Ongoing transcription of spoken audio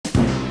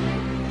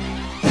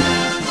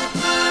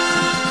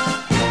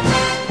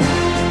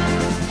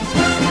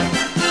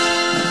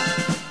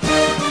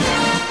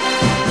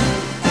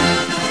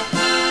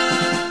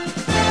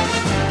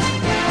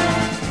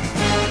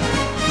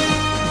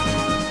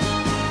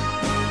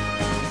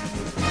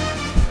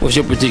What's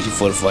your prediction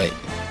for the fight?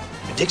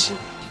 Prediction?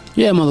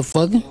 Yeah,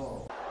 motherfucker.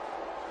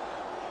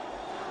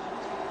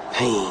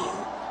 Pain.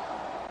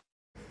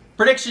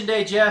 Prediction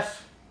day,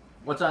 Jeff.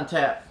 What's on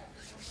tap?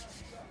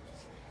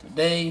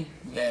 Today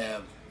we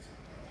have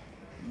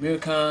Amir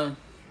Khan,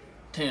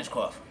 Terence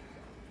Crawford.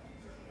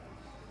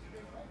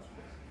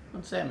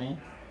 What's that, man?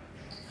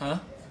 Huh?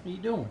 What are you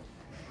doing?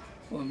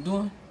 What I'm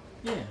doing?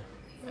 Yeah.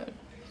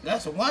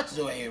 Got some watches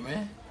over here,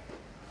 man.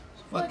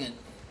 Fucking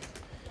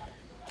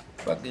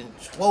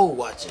swole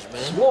watches,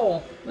 man.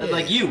 Swole? Yeah.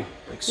 Like you.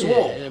 Like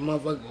swole. Yeah,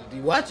 motherfucker, the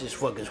watches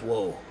fucking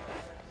swole.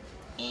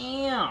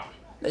 Damn.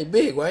 They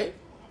big, right?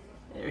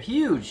 They're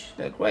huge.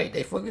 They're great.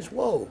 They fucking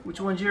swole.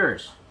 Which one's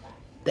yours?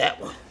 That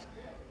one.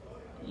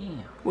 Yeah.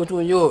 Which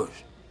one yours?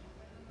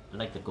 I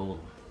like the gold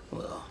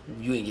one. Well,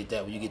 you ain't get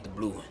that one. You get the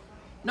blue one.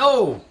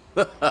 No!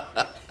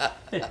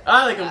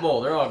 I like them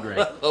both. They're all great.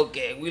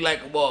 Okay, we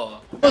like them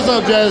all. What's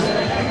up, Jazz?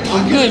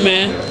 I'm good,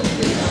 man.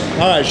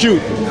 All right,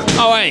 shoot.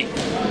 All right.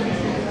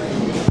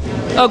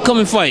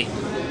 Upcoming fight.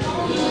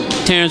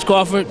 Terence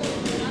Crawford,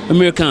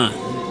 Amir Khan.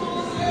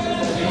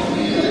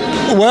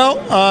 Well,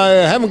 I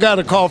haven't got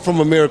a call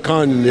from Amir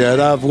Khan yet.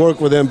 I've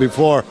worked with him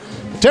before.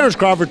 Terence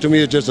Crawford, to me,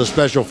 is just a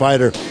special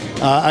fighter.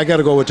 I got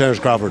to go with Terence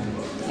Crawford.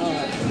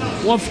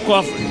 One for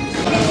Crawford.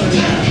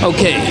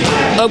 Okay,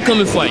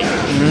 upcoming fight.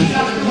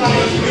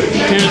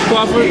 Terence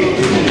Crawford,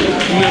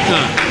 Amir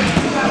Khan.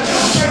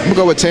 I'm gonna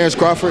go with Terence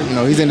Crawford. You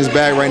know, he's in his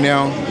bag right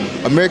now.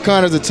 Amir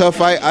Khan is a tough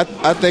fight.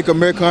 I think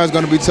Amir Khan is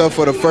gonna be tough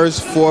for the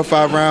first 4 or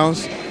 5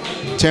 rounds.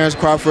 Terence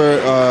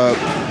Crawford,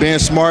 being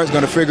smart, is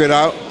gonna figure it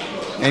out,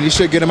 and he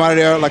should get him out of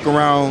there like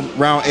around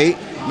round 8,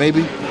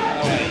 maybe.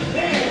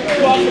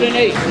 Crawford in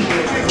 8.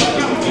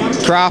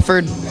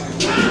 Crawford.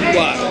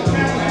 Why?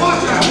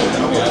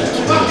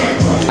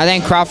 I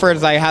think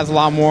Crawford has a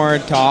lot more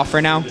to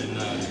offer now.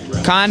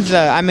 Khan's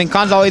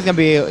always gonna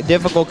be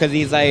difficult because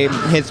he's like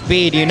his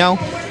speed, you know.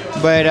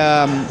 But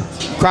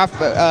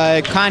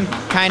Khan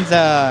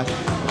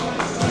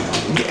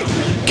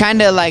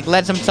kind of like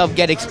lets himself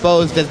get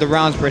exposed as the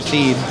rounds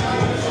proceed.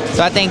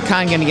 So I think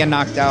Khan gonna get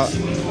knocked out.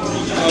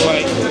 All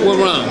right. What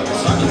round?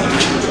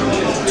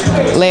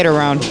 Later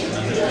round.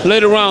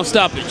 Later round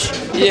stoppage.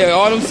 Yeah,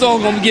 all them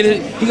songs gonna get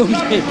it. He gonna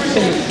get,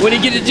 when he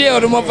get to jail,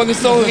 the motherfucking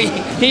songs, he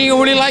ain't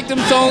gonna really like them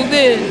songs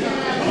then.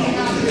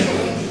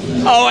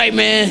 All right,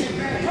 man.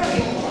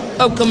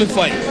 Upcoming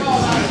fight.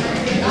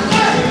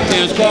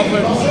 Terence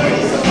Crawford,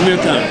 Amir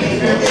Khan.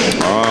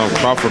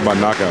 Crawford by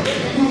knockout.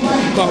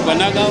 Crawford by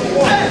knockout?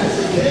 Why?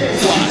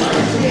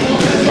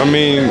 I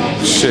mean,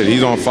 shit,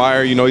 he's on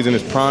fire. You know, he's in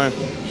his prime.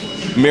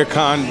 Amir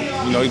Khan,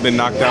 you know, he's been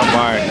knocked out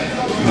by,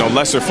 you know,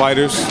 lesser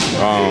fighters.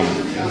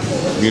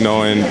 You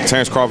know, and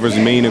Terence Crawford's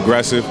mean,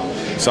 aggressive,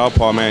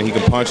 southpaw, man. He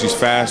can punch, he's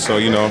fast. So,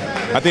 you know,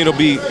 I think it'll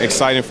be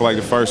exciting for like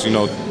the first, you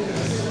know,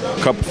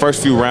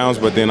 first few rounds.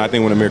 But then I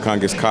think when Amir Khan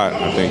gets caught,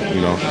 I think,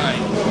 you know.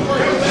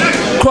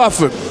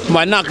 Crawford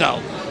by knockout.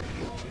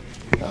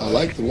 I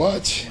like the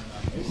watch.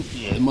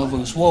 Yeah, the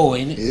motherfucking swole,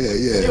 ain't it? Yeah,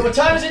 yeah. Hey, what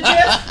time is it,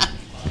 Jeff?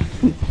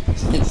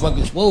 It's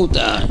fucking swole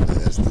time.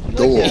 That's the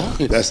door.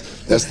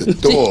 That's the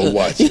door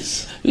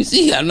watches. You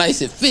see how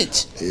nice it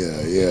fits.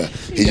 Yeah, yeah.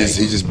 He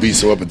just beat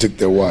so up and took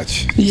their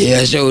watch. Yeah,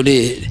 I sure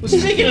did. Well,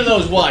 speaking of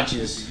those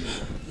watches.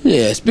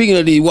 Yeah, speaking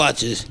of these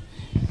watches.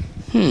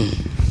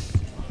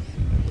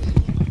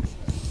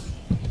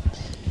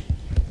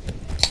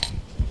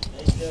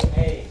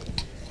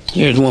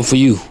 Here's one for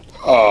you.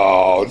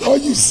 Oh, are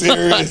you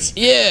serious?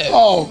 Yeah.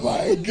 Oh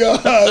my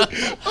God.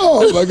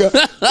 Oh my God.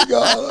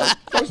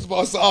 First of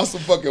all, it's an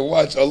awesome fucking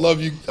watch. I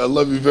love you. I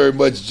love you very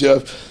much,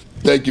 Jeff.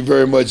 Thank you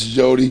very much,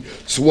 Jody.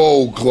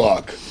 Swole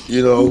clock.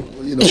 You know,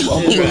 I'm a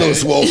little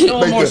swole.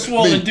 No more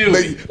swollen dude.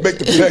 Make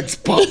the pecs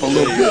pop a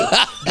little bit.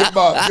 Get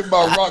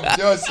my Rock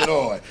Johnson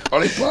on. Are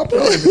they popping?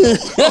 I don't even know.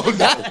 Oh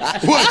no.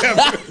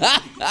 Whatever.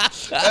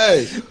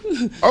 Hey,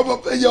 I'm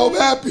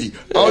happy.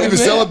 I don't even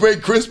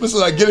celebrate Christmas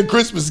and I get a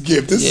Christmas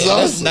gift. This is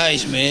awesome. That's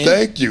nice, man.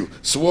 Thank you.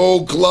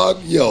 Swole clock,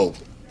 yo.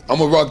 I'm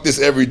gonna rock this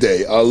every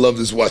day. I love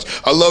this watch.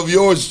 I love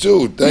yours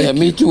too. Thank you.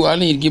 Me too. I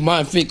need to get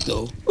mine fixed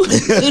though.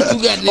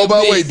 Oh,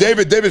 by the way,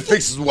 David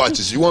fixes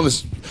watches. You want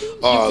to?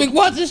 Fix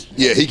watches?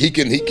 Yeah, he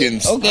can.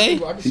 Okay.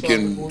 He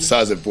can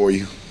size it for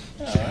you.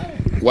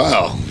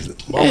 Wow.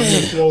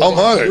 I'm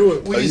honored.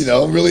 You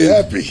know, I'm really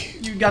happy.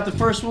 You got the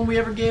first one we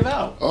ever gave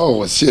out.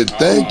 Oh shit!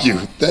 Thank you.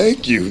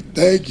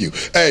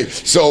 Hey,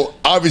 so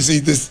obviously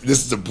this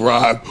is a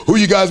bribe. Who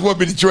you guys want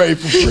me to trade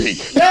for free?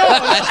 No.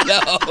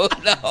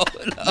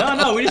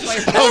 We just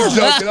like. I'm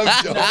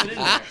joking.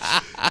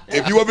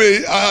 If you want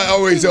me, I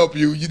always help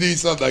you. You need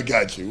something, I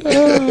got you.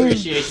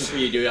 Appreciation for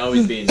you, dude.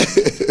 Always being there.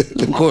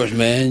 Of course,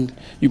 man.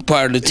 You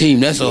part of the team.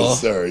 That's all.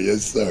 Yes, sir.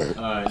 Yes, sir.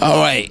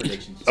 All right.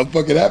 I'm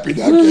fucking happy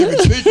now. I can't even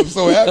speak. I'm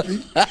so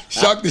happy.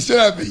 Shocked the shit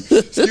out of me.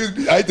 Excuse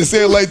me. I hate to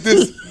say it like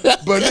this,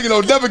 but nigga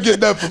don't never get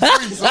that for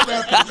free, so I'm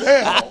happy as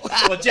hell.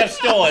 Well, Jeff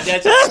stole it.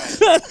 That's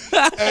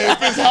Hey,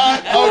 if it's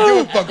hot, I don't give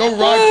a fuck. I'm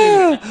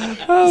rocking it.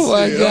 Oh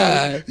my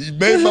God. You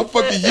made my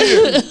fucking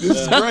year. This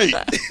is great.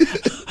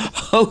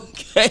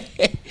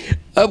 Okay.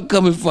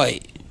 Upcoming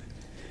fight.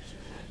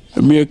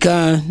 Amir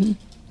Khan,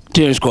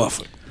 Terence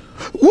Crawford.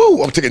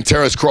 Woo! I'm taking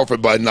Terence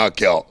Crawford by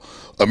knockout.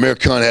 Amir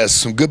Khan has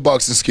some good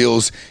boxing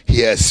skills.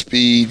 He has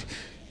speed.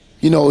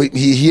 You know,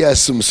 he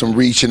has some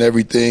reach and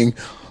everything.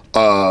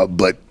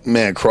 But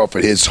man,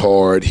 Crawford hits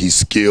hard. He's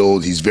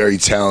skilled. He's very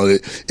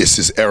talented. It's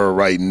his era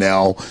right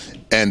now.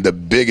 And the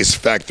biggest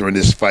factor in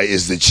this fight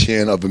is the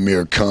chin of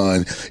Amir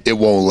Khan. It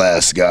won't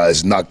last,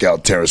 guys.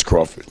 Knockout Terence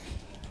Crawford.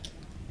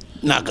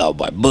 Knockout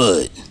by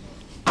Bud.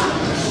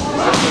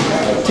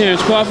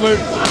 Terence Crawford,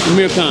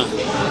 Amir Khan.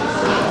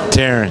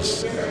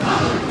 Terence.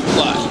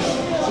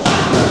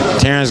 Why?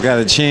 Terence got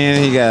a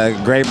chin. He got a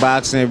great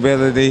boxing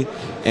ability,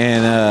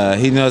 and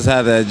he knows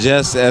how to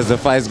adjust as the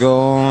fights go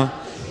on.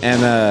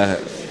 And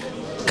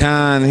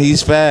Khan,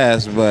 he's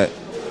fast, but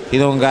he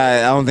don't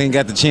got. I don't think he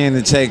got the chin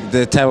to take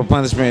the type of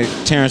punishment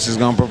Terence is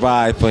gonna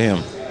provide for him.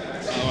 All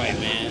right,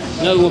 man.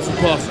 Another one for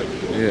Crawford.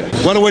 Yeah.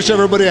 Want to wish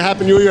everybody a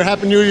Happy New Year.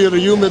 Happy New Year to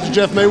you, Mr.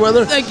 Jeff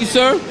Mayweather. Thank you,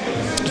 sir.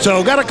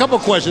 So, got a couple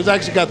questions.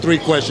 Actually, got 3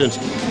 questions.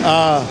 You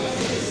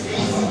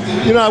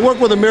know, I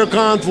worked with Amir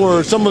Khan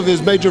for some of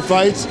his major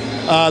fights.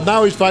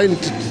 Now he's fighting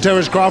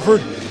Terence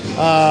Crawford.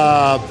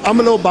 I'm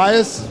a little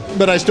biased,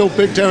 but I still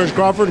pick Terence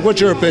Crawford. What's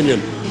your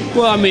opinion?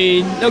 Well, I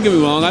mean, don't get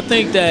me wrong. I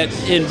think that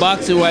in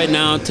boxing right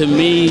now, to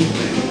me,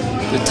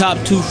 the top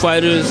 2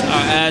 fighters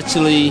are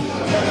actually,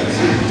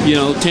 you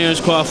know,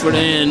 Terence Crawford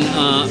and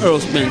Earl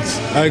Spence.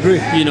 I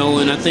agree. You know,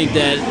 and I think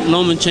that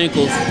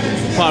Lomachenko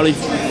probably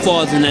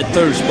falls in that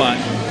 3rd spot.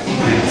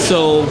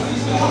 So,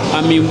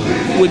 I mean,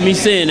 with me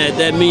saying that,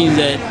 that means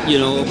that, you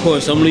know, of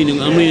course, I'm leaning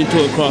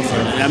toward Crawford.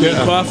 I mean,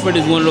 Crawford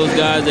is one of those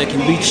guys that can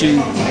beat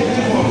you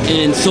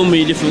in so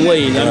many different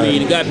ways. I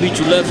mean, the guy beat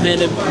you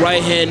left-handed,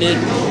 right-handed,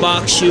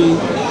 box you,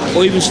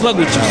 or even slug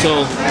with you.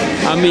 So,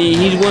 I mean,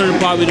 he's one of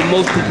probably the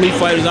most complete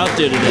fighters out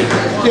there today.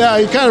 Yeah,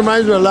 he kind of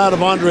reminds me a lot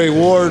of Andre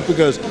Ward,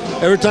 because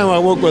every time I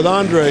work with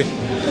Andre,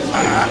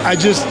 I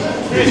just,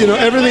 you know,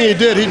 everything he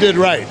did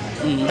right.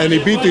 And he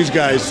beat these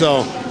guys.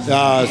 So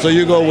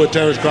you go with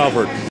Terence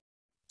Crawford.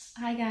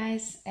 Hi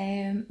guys,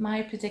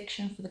 my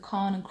prediction for the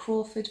Khan and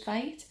Crawford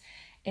fight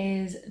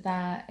is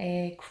that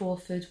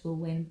Crawford will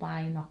win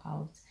by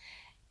knockout.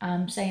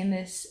 I'm saying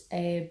this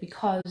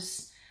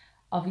because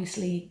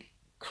obviously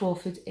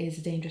Crawford is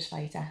a dangerous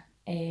fighter,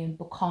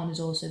 but Khan is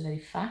also very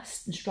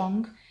fast and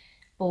strong.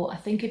 But I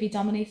think if he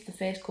dominates the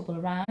first couple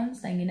of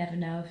rounds, then you never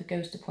know. If it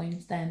goes to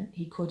points, then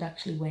he could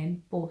actually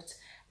win. But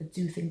I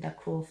do think that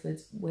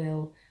Crawford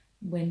will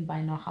win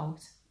by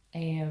knockout.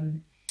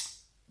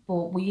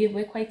 But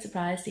we're quite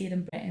surprised here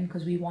in Britain,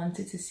 because we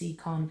wanted to see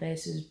Khan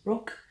versus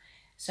Brook.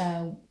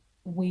 So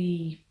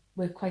we're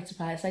quite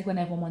surprised. Like when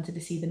everyone wanted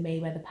to see the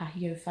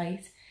Mayweather-Pacquiao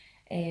fight,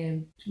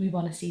 we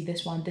want to see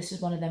this one. This is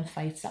one of them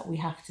fights that we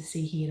have to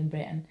see here in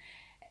Britain.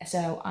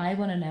 So I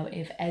want to know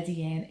if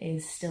Eddie Hearn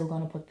is still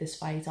going to put this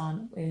fight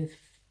on if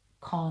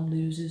Khan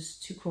loses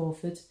to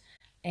Crawford,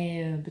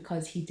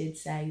 because he did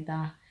say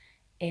that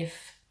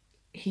if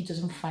he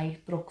doesn't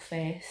fight Brook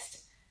first,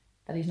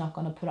 that he's not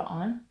going to put it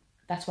on.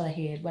 That's what I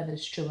heard. Whether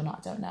it's true or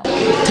not, I don't know.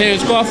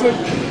 Terence Crawford,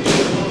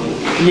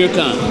 Amir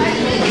Khan.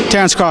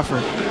 Terence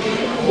Crawford.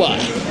 Why?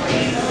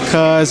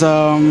 Because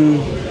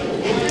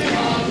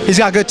he's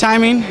got good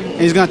timing.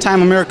 He's going to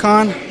time Amir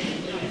Khan.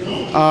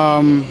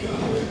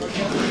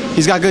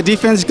 He's got good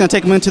defense. He's going to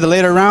take him into the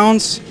later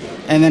rounds,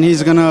 and then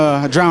he's going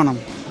to drown him.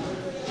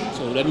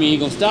 So that means he's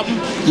going to stop him?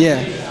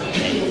 Yeah.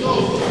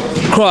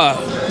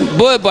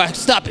 Bud by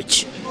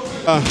stoppage.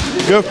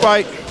 Good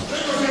fight.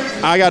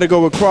 I got to go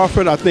with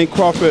Crawford. I think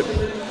Crawford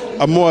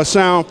a more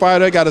sound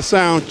fighter, got a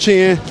sound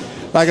chin.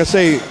 Like I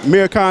say,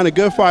 Amir Khan a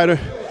good fighter,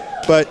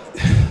 but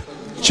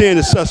chin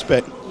is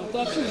suspect.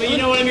 But you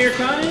know what Amir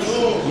Khan is?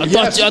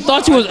 I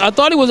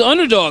thought he was an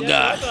underdog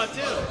guy.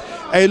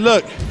 Hey,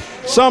 look,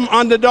 some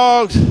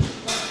underdogs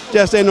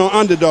just ain't no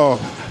underdog.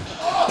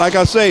 Like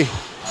I say,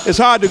 it's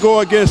hard to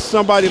go against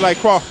somebody like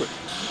Crawford.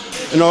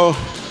 You know,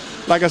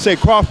 like I say,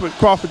 Crawford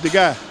the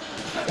guy.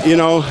 You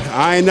know,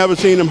 I ain't never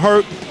seen him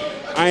hurt.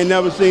 I ain't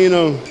never seen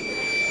him,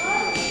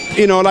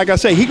 you know, like I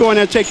say, he go in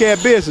there and take care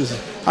of business.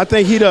 I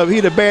think he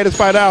the baddest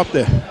fighter out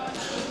there.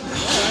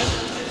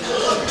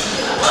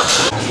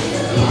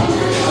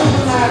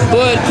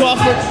 Bud,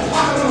 Crawford,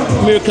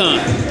 Amir Khan.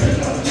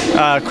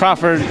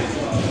 Crawford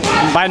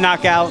by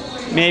knockout,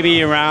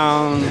 maybe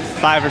around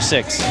 5 or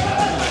 6.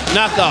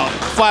 Knockout,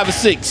 5 or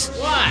 6.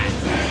 Why?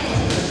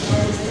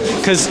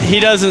 Because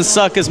he doesn't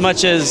suck as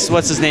much as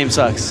what's his name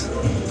sucks.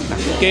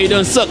 Okay, he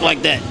doesn't suck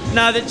like that.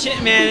 No, the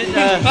chin, man,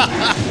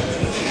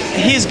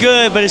 he's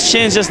good, but his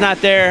chin's just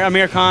not there.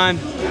 Amir Khan,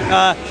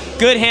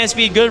 good hand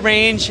speed, good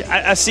range.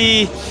 I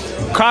see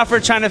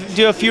Crawford trying to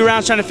do a few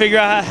rounds, trying to figure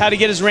out how to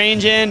get his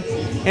range in.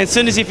 And as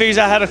soon as he figures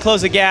out how to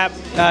close the gap,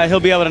 he'll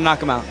be able to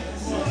knock him out.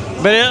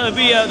 But it'll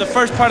be the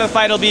first part of the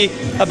fight will be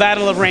a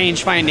battle of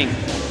range finding.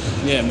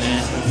 Yeah,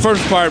 man.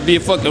 First part will be a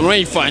fucking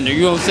range finder.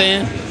 You know what I'm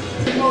saying?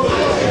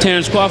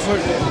 Terence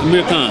Crawford,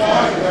 Amir Khan.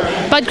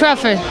 Bud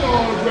Crawford.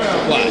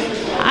 Why?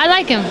 I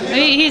like him.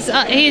 He's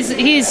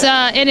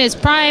in his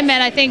prime,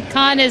 and I think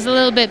Khan is a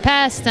little bit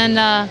past, and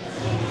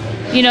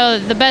you know,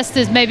 the best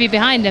is maybe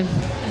behind him.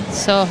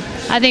 So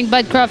I think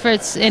Bud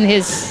Crawford's in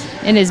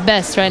his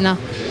best right now.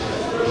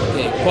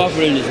 Okay,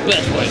 Crawford in his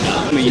best right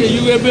now. I mean,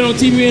 you ever been on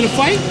TV in a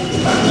fight?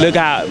 Look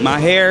out, my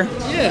hair.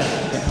 Yeah.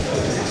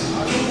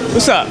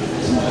 What's up?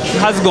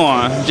 How's it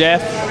going,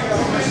 Jeff?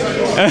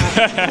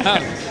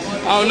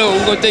 I don't know.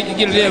 We're gonna take you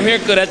get a damn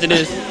haircut after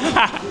this.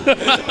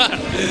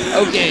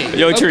 Okay.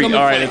 Yo, treat. Upcoming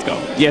All right, fight.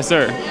 let's go. Yes,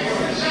 sir.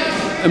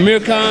 Amir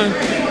Khan,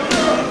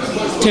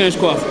 Terence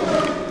Crawford.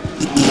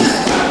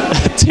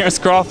 Terence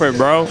Crawford,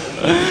 bro.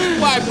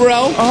 Why,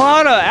 bro?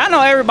 Hold up. I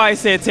know everybody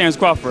said Terence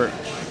Crawford.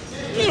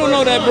 You don't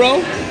know that,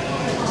 bro.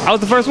 I was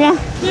the first one?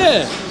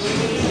 Yeah.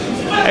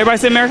 Everybody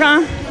said Amir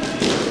Khan?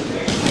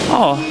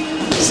 Oh,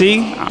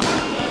 see?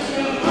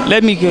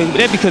 Let me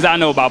because I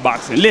know about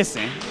boxing.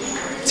 Listen,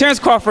 Terence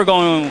Crawford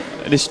gonna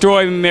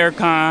destroy Amir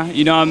Khan,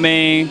 you know what I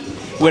mean,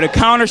 with a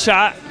counter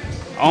shot.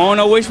 I don't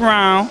know which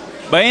round,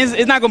 but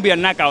it's not gonna be a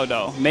knockout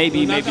though.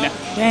 Maybe not. Yeah,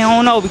 I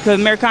don't know because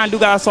Amir Khan do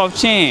got a soft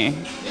chin.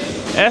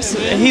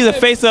 He's a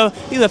face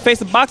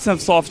of boxing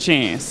soft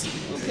chins.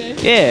 Okay.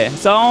 Yeah,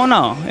 so I don't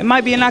know. It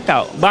might be a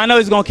knockout, but I know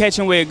he's gonna catch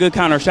him with a good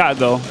counter shot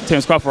though.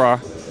 Terence Crawford are.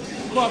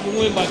 Crawford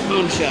win by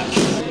counter shot.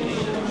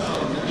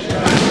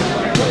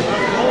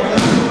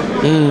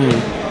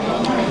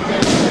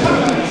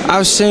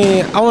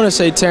 I want to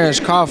say Terence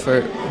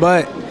Crawford,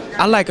 but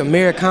I like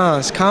Amir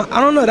Khan's. I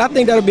don't know. I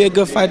think that'll be a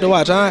good fight to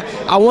watch.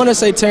 I want to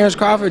say Terence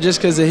Crawford just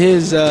because of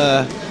his,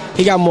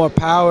 he got more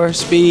power,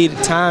 speed,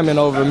 timing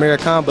over Amir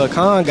Khan, but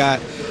Khan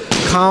got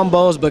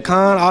combos, but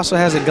Khan also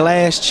has a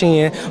glass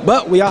chin.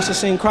 But we also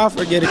seen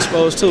Crawford get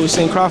exposed too. We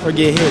seen Crawford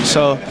get hit,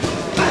 so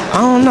I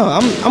don't know.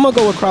 I'm gonna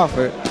go with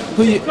Crawford.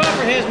 Crawford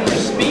has more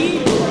speed.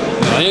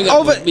 You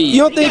don't think? He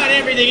got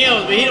everything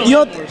else, but he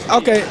don't.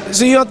 Okay,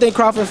 so you don't think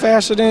Crawford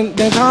faster than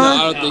Khan? No,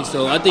 I don't think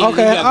so. I think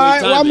okay, all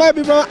right. Well, I might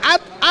be wrong.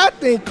 I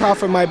think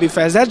Crawford might be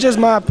fast. That's just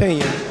my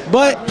opinion.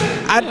 But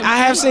I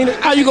have seen it.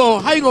 How you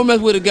gonna mess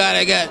with a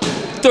guy that got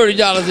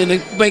 $30 in the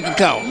bank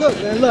account? Look,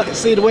 man, look.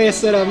 See the way it's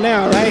set up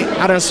now, right?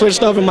 I done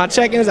switched over my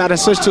check-ins. I done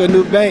switched to a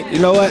new bank. You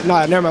know what?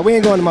 No, never mind. We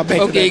ain't going to my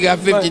bank. Okay, you got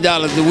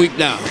 $50 a week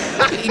now.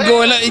 You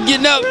going up? You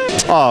getting up?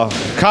 Oh,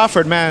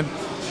 Crawford, man.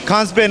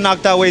 Khan's been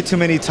knocked out way too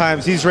many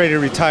times. He's ready to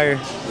retire.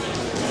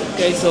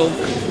 Okay, so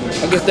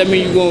I guess that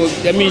means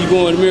you're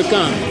going Amir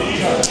Khan.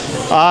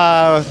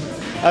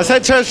 I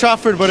said Terence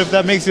Crawford, but if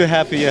that makes you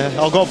happy, yeah,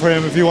 I'll go for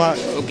him if you want.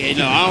 Okay,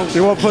 no, I don't.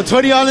 You want to put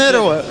 20 on it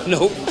or what?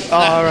 Nope. Oh,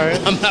 all right.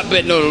 I'm not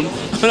betting on him.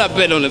 I'm not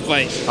betting on the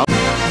fight.